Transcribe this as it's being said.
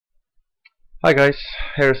Hi guys,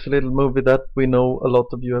 here's a little movie that we know a lot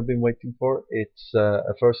of you have been waiting for. It's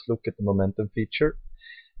a first look at the momentum feature.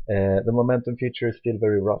 The momentum feature is still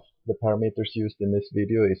very rough. The parameters used in this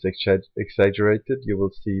video is exaggerated. You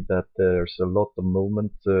will see that there's a lot of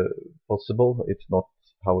movement possible. It's not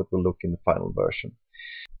how it will look in the final version.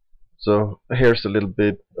 So here's a little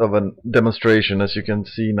bit of a demonstration. As you can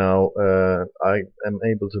see now, I am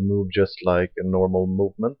able to move just like a normal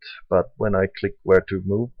movement, but when I click where to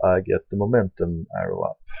move, I get the momentum arrow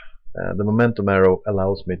up. The momentum arrow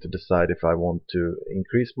allows me to decide if I want to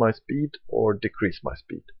increase my speed or decrease my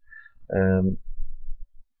speed. Um,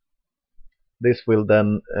 this will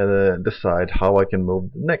then decide how I can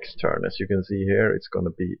move the next turn. As you can see here, it's going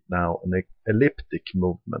to be now an elliptic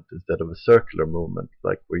movement instead of a circular movement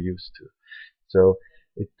like we're used to. So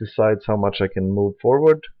it decides how much I can move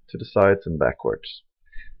forward, to the sides and backwards.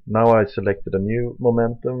 Now I selected a new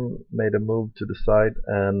momentum, made a move to the side,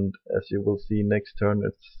 and as you will see next turn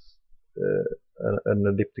it's an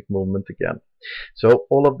elliptic movement again. So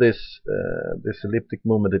all of this elliptic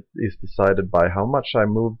movement is decided by how much I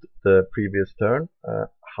moved the previous turn,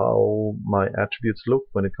 how my attributes look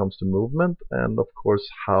when it comes to movement, and of course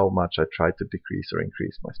how much I try to decrease or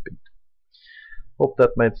increase my speed. Hope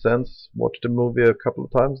that made sense. Watch the movie a couple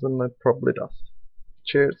of times and it probably does.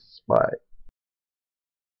 Cheers, bye.